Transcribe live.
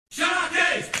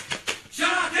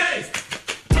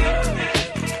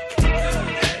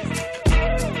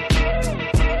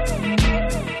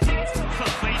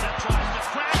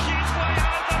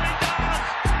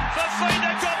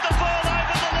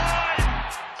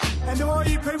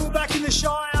people back in the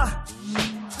Shire.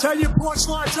 Turn your porch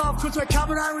lights off because we're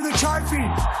coming home with a trophy.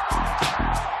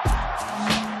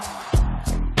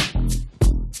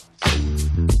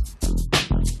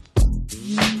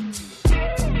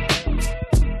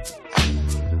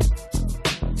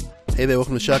 Hey there,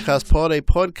 welcome to Sharkcast Pod, a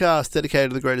podcast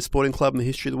dedicated to the greatest sporting club in the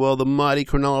history of the world, the mighty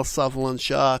Cronulla Sutherland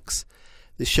Sharks.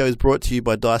 This show is brought to you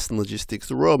by Dyson Logistics,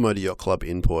 the Royal Motor Yacht Club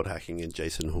in Port Hacking, and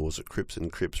Jason Hawes at Cripps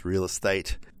 & Cripps Real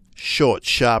Estate. Short,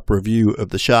 sharp review of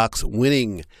the Sharks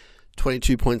winning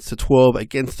 22 points to 12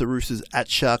 against the Roosters at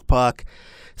Shark Park.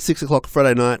 6 o'clock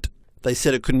Friday night. They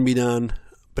said it couldn't be done,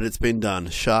 but it's been done.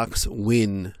 Sharks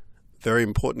win. Very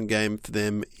important game for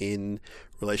them in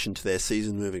relation to their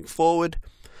season moving forward.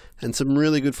 And some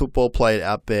really good football played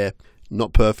out there.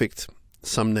 Not perfect.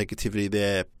 Some negativity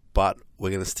there, but we're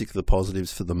going to stick to the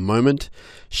positives for the moment.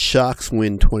 Sharks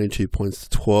win 22 points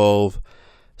to 12.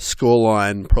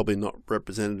 Scoreline probably not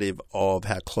representative of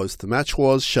how close the match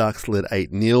was. Sharks led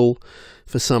 8-0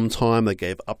 for some time. They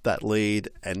gave up that lead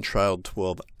and trailed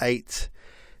 12-8.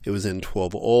 It was in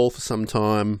 12-all for some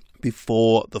time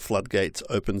before the floodgates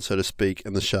opened, so to speak,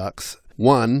 and the Sharks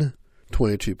won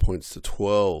 22 points to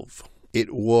 12.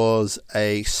 It was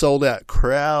a sold-out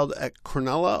crowd at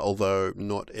Cronulla, although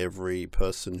not every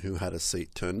person who had a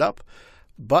seat turned up,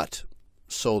 but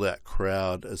sold-out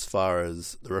crowd as far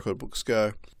as the record books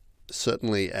go.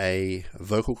 Certainly a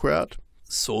vocal crowd.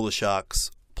 Saw the Sharks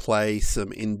play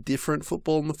some indifferent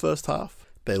football in the first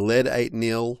half. They led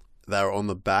 8-0. They were on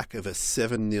the back of a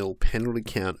 7-0 penalty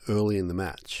count early in the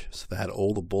match, so they had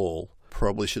all the ball.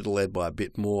 Probably should have led by a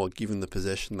bit more given the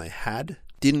possession they had.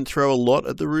 Didn't throw a lot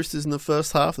at the Roosters in the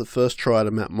first half. The first try to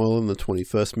Matt Moylan in the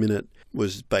 21st minute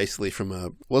was basically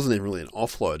wasn't even really an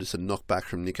offload, just a knockback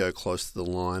from Nico close to the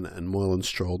line, and Moylan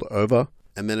strolled over.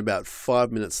 And then about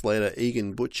 5 minutes later,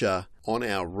 Egan Butcher on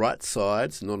our right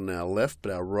side, so not on our left,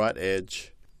 but our right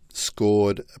edge,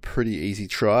 scored a pretty easy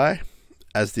try,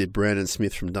 as did Brandon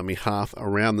Smith from dummy half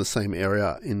around the same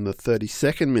area in the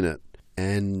 32nd minute.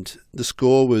 And the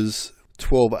score was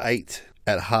 12-8.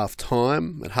 At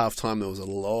half-time. At half-time, there was a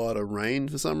lot of rain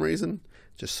for some reason.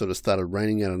 Just sort of started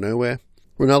raining out of nowhere.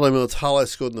 Ronaldo Militalo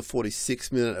scored in the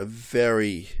 46th minute. A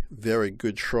very, very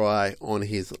good try on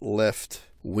his left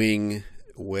wing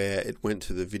where it went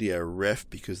to the video ref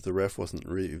because the ref wasn't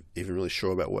even really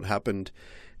sure about what happened.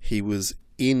 He was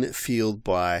in field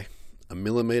by a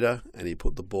millimetre and he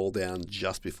put the ball down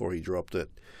just before he dropped it.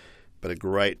 But a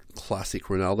great classic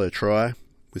Ronaldo try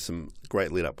with some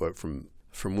great lead-up work from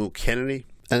Will Kennedy,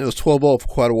 and it was 12-all for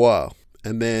quite a while.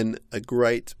 And then a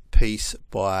great piece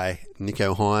by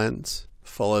Nico Hines,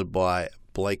 followed by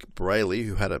Blake Brayley,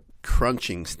 who had a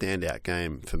crunching standout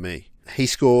game for me. He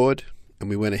scored, and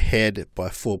we went ahead by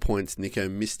 4 points. Nico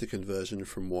missed the conversion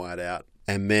from wide out,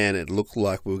 and man, it looked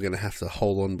like we were going to have to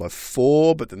hold on by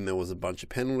 4, but then there was a bunch of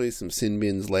penalties, some sin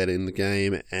bins later in the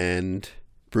game, and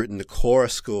Britton Nakora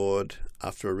scored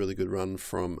after a really good run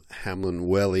from Hamlin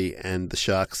Welly, and the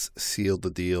Sharks sealed the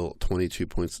deal 22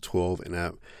 points to 12 in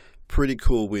a pretty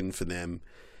cool win for them.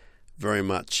 Very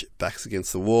much backs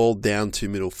against the wall, down 2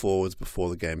 middle forwards before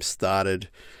the game started,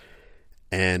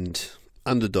 and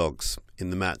underdogs in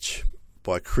the match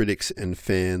by critics and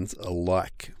fans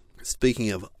alike. Speaking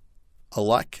of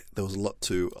alike, there was a lot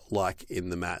to like in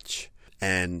the match,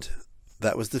 and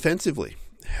that was defensively.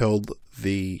 Held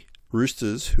the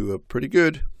Roosters, who are pretty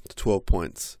good, to 12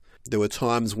 points. There were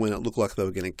times when it looked like they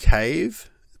were going to cave,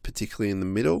 particularly in the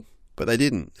middle, but they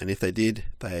didn't. And if they did,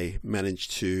 they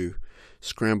managed to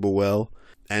scramble well.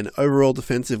 And overall,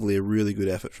 defensively, a really good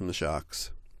effort from the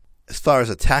Sharks. As far as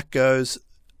attack goes,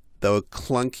 they were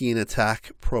clunky in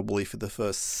attack probably for the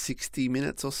first 60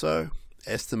 minutes or so,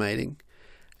 estimating.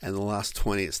 And the last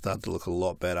 20, it started to look a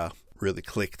lot better. Really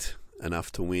clicked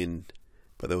enough to win.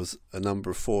 But there was a number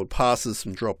of forward passes,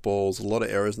 some drop balls, a lot of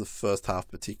errors in the first half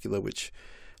in particular, which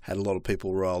had a lot of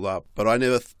people riled up. But I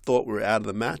never thought we were out of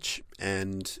the match,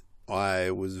 and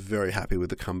I was very happy with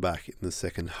the comeback in the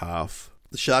second half.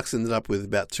 The Sharks ended up with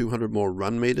about 200 more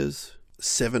run meters,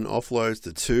 7 offloads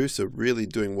to 2, so really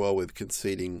doing well with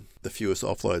conceding the fewest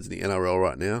offloads in the NRL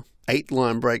right now. 8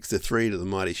 line breaks to 3 to the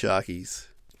mighty Sharkies.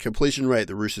 Completion rate,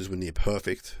 the Roosters were near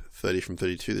perfect, 30 from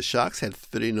 32. The Sharks had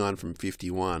 39 from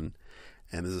 51.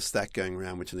 And there's a stat going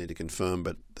around which I need to confirm,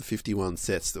 but the 51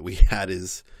 sets that we had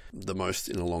is the most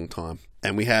in a long time.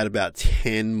 And we had about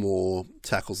 10 more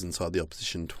tackles inside the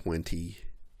opposition 20.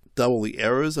 Double the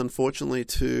errors, unfortunately,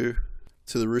 to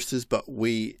the Roosters, but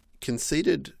we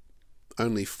conceded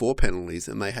only 4 penalties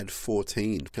and they had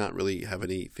 14. Can't really have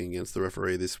anything against the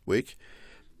referee this week.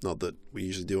 Not that we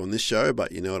usually do on this show,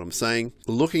 but you know what I'm saying.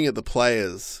 Looking at the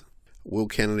players, Will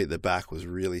Kennedy at the back was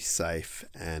really safe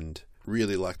and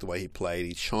really liked the way he played.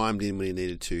 He chimed in when he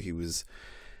needed to.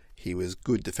 He was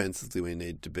good defensively when he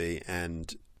needed to be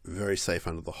and very safe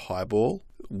under the high ball.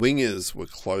 Wingers were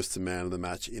close to man of the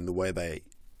match in the way they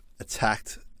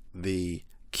attacked the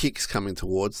kicks coming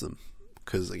towards them,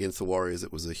 because against the Warriors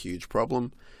it was a huge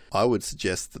problem. I would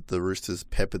suggest that the Roosters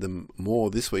peppered them more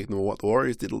this week than what the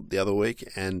Warriors did the other week,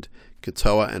 and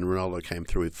Katoa and Ronaldo came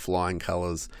through with flying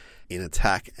colours in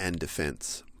attack and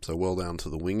defence. So well done to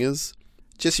the wingers.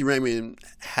 Jesse Ramian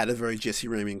had a very Jesse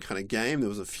Ramian kind of game. There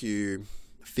was a few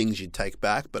things you'd take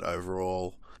back, but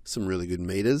overall some really good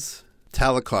metres.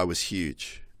 Talakai was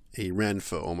huge. He ran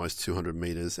for almost 200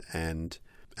 metres and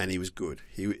he was good.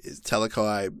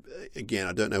 Talakai, again,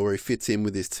 I don't know where he fits in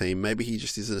with this team. Maybe he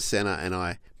just is a centre and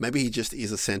I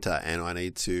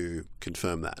need to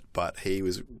confirm that. But he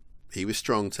was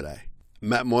strong today.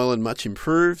 Matt Moylan much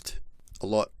improved, a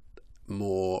lot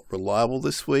more reliable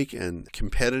this week and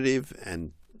competitive,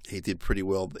 and he did pretty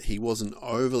well. He wasn't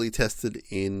overly tested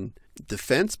in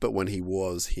defence, but when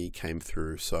he came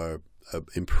through. So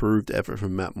improved effort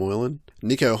from Matt Moylan.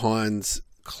 Nicho Hines,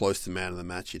 close to man of the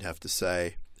match, you'd have to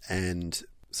say, and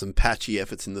some patchy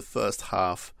efforts in the first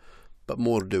half, but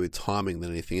more to do with timing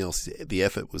than anything else. The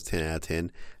effort was 10 out of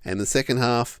 10, and the second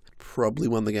half probably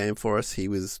won the game for us. He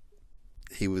was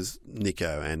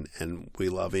Nicho, and we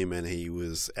love him, and he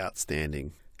was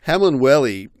outstanding. Hamlin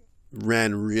Welly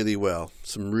ran really well,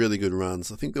 some really good runs.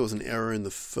 I think there was an error in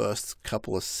the first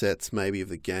couple of sets maybe of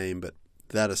the game, but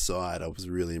that aside, I was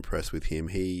really impressed with him.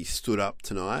 He stood up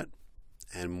tonight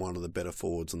and one of the better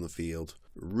forwards on the field.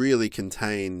 Really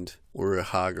contained Warrior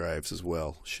Hargraves as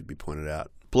well, should be pointed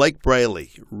out. Blake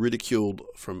Brayley, ridiculed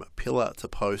from pillar to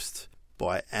post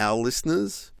by our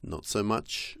listeners, not so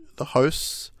much the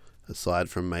hosts, aside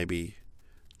from maybe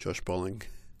Josh Bolling,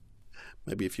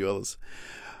 maybe a few others.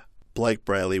 Blake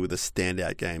Brayley with a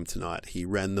standout game tonight. He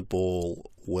ran the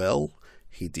ball well.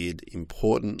 He did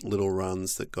important little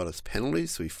runs that got us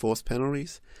penalties, so he forced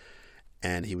penalties,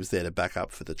 and he was there to back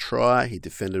up for the try. He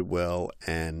defended well,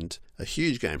 and a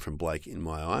huge game from Blake in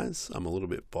my eyes. I'm a little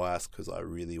bit biased because I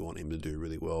really want him to do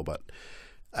really well, but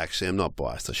actually I'm not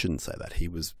biased. I shouldn't say that. He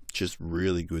was just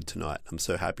really good tonight. I'm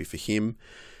so happy for him,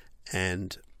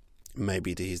 and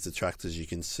maybe to his detractors you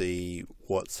can see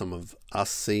what some of us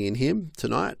see in him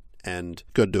tonight. And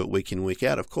got to do it week in, week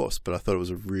out, of course. But I thought it was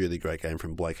a really great game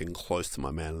from Blake and close to my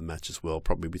man of the match as well,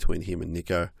 probably between him and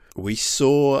Nicho. We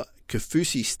saw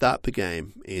Kafusi start the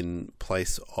game in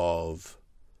place of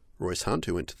Royce Hunt,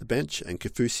 who went to the bench. And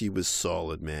Kafusi was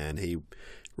solid, man. He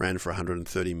ran for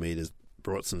 130 metres,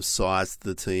 brought some size to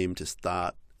the team to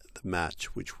start the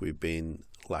match, which we've been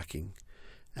lacking.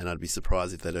 And I'd be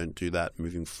surprised if they don't do that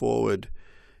moving forward,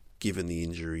 given the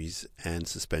injuries and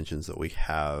suspensions that we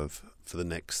have for the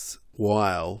next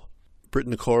while.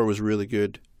 Britton Nakora was really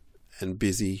good and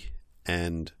busy,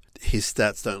 and his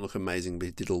stats don't look amazing, but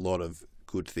he did a lot of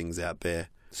good things out there.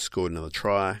 Scored another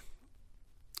try.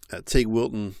 Teague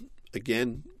Wilton,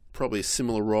 again, probably a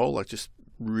similar role, like just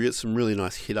some really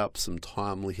nice hit-ups, some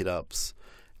timely hit-ups,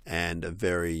 and a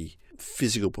very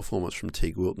physical performance from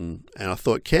Teague Wilton. And I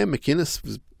thought Cam McInnes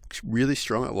was really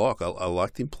strong at lock. I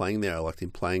liked him playing there. I liked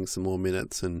him playing some more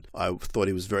minutes, and I thought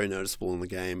he was very noticeable in the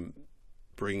game,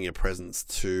 bringing a presence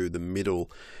to the middle.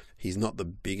 He's not the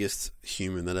biggest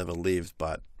human that ever lived,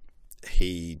 but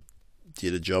he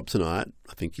did a job tonight.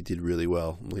 I think he did really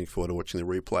well. I'm looking forward to watching the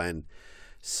replay and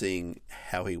seeing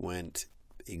how he went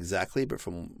exactly, but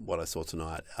from what I saw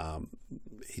tonight,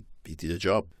 he did a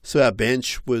job. So our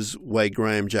bench was Wade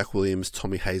Graham, Jack Williams,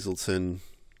 Tommy Hazelton,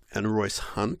 and Royce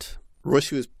Hunt.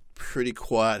 Royce was pretty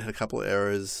quiet, had a couple of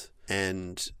errors,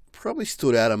 and probably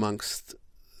stood out amongst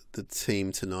the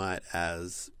team tonight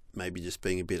as maybe just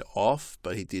being a bit off,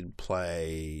 but he did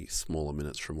play smaller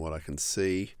minutes from what I can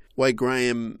see. Wade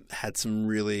Graham had some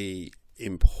really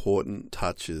important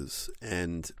touches,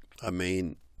 and I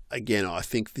mean, again, I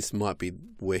think this might be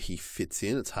where he fits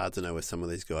in. It's hard to know where some of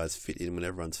these guys fit in when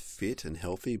everyone's fit and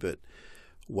healthy, but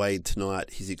Wade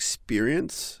tonight, his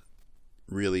experience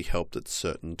really helped at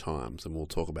certain times, and we'll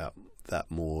talk about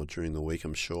that more during the week,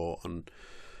 I'm sure, on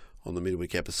the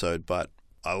midweek episode. But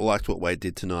I liked what Wade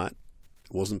did tonight.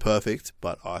 It wasn't perfect,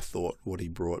 but I thought what he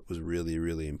brought was really,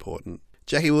 really important.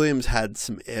 Jackie Williams had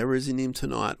some errors in him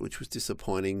tonight, which was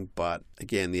disappointing, but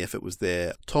again, the effort was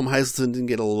there. Tom Hazelton didn't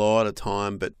get a lot of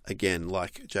time, but again,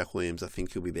 like Jack Williams, I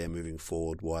think he'll be there moving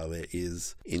forward while there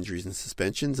is injuries and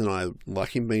suspensions, and I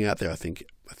like him being out there. I think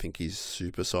he's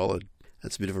super solid.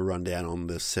 That's a bit of a rundown on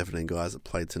the 17 guys that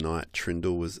played tonight.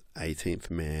 Trindle was 18th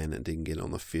man and didn't get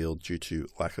on the field due to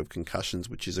lack of concussions,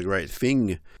 which is a great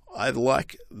thing. I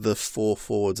like the 4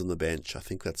 forwards on the bench. I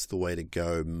think that's the way to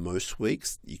go most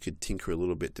weeks. You could tinker a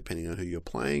little bit depending on who you're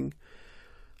playing.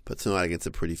 But tonight against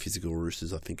a pretty physical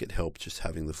Roosters, I think it helped just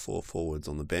having the 4 forwards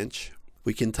on the bench.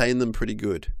 We contained them pretty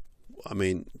good. I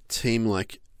mean, team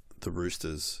like the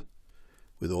Roosters,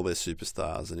 with all their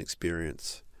superstars and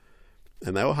experience,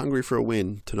 and they were hungry for a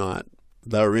win tonight.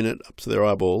 They were in it up to their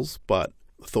eyeballs, but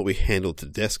I thought we handled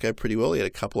Tedesco pretty well. He had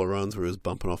a couple of runs where he was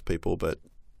bumping off people, but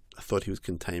I thought he was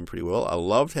contained pretty well. I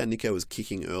loved how Nico was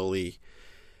kicking early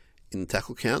in the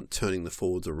tackle count, turning the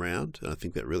forwards around, and I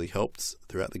think that really helped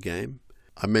throughout the game.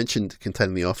 I mentioned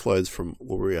containing the offloads from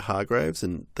Warrior-Hargraves,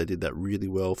 and they did that really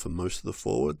well for most of the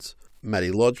forwards.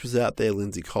 Matty Lodge was out there,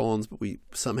 Lindsay Collins, but we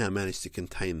somehow managed to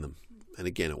contain them. And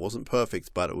again, it wasn't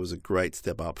perfect, but it was a great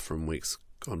step up from weeks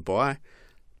gone by.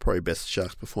 Probably best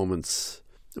Sharks performance.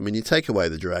 I mean, you take away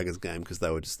the Dragons game because they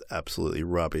were just absolutely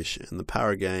rubbish. And the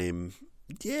Para game,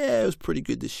 yeah, it was pretty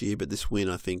good this year, but this win,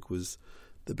 I think, was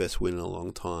the best win in a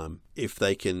long time. If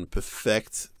they can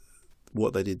perfect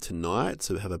what they did tonight,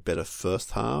 so have a better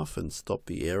first half and stop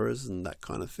the errors and that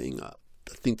kind of thing, I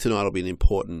think tonight will be an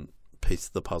important piece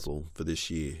of the puzzle for this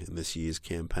year and this year's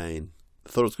campaign. I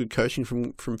thought it was good coaching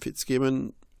from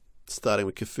Fitzgibbon, starting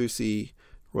with Kafusi,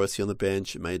 Royce on the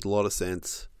bench. It made a lot of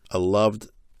sense. I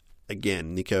loved,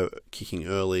 again, Nico kicking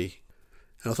early.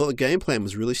 And I thought the game plan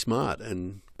was really smart,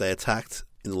 and they attacked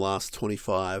in the last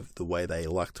 25 the way they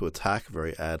like to attack,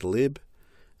 very ad-lib,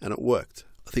 and it worked.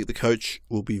 I think the coach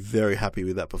will be very happy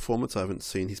with that performance. I haven't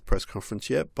seen his press conference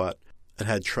yet, but it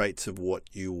had traits of what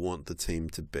you want the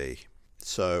team to be.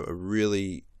 So a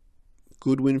really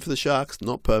good win for the Sharks,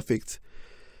 not perfect.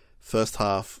 First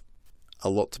half, a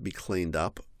lot to be cleaned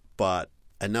up, but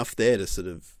enough there to sort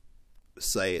of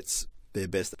say it's their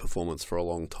best performance for a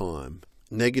long time.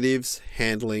 Negatives,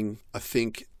 handling. I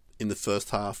think in the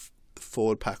first half, the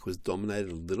forward pack was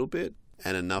dominated a little bit,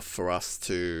 and enough for us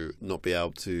to not be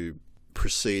able to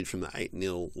proceed from the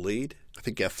 8-0 lead. I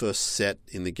think our first set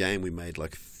in the game, we made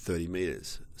like 30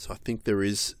 metres. So I think there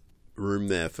is room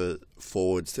there for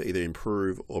forwards to either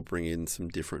improve or bring in some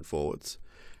different forwards.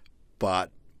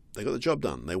 But they got the job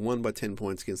done. They won by 10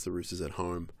 points against the Roosters at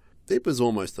home. It was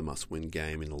almost a must-win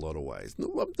game in a lot of ways. I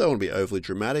don't want to be overly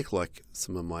dramatic like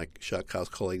some of my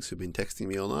Sharkcast colleagues who've been texting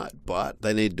me all night, but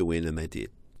they needed to win and they did.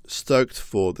 Stoked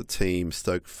for the team,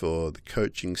 stoked for the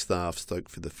coaching staff, stoked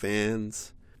for the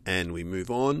fans, and we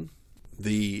move on.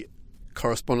 The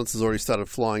correspondence has already started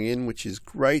flying in, which is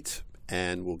great,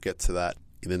 and we'll get to that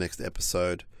in the next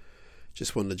episode.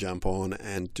 Just wanted to jump on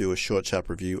and do a short chat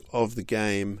review of the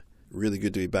game. Really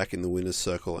good to be back in the winner's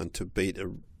circle and to beat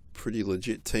a pretty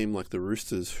legit team like the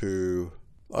Roosters, who,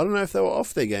 I don't know if they were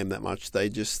off their game that much. They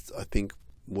just, I think,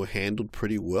 were handled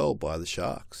pretty well by the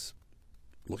Sharks.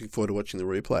 Looking forward to watching the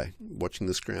replay, watching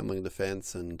the scrambling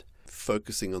defence and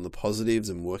focusing on the positives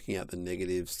and working out the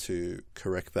negatives to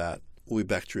correct that. We'll be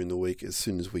back during the week as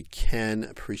soon as we can.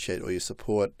 Appreciate all your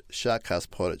support.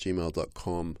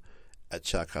 sharkcastpod@gmail.com. At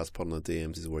sharkcastpod on the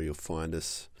DMs is where you'll find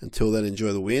us. Until then,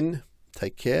 enjoy the win.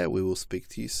 Take care. We will speak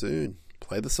to you soon.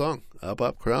 Play the song. Up,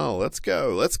 Cronulla. Let's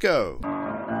go. Let's go.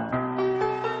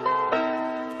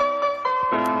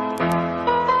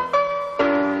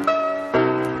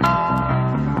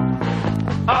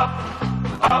 Up,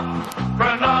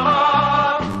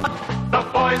 Cronulla. The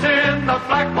boys in the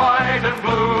black, white and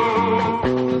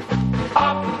blue.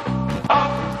 Up,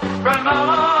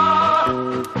 Cronulla.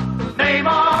 Name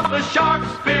of the Sharks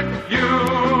fit you.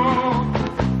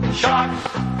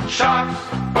 Sharks,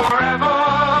 forever.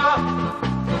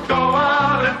 Go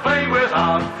out and play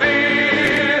without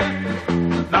fear.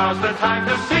 Now's the time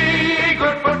to see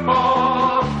good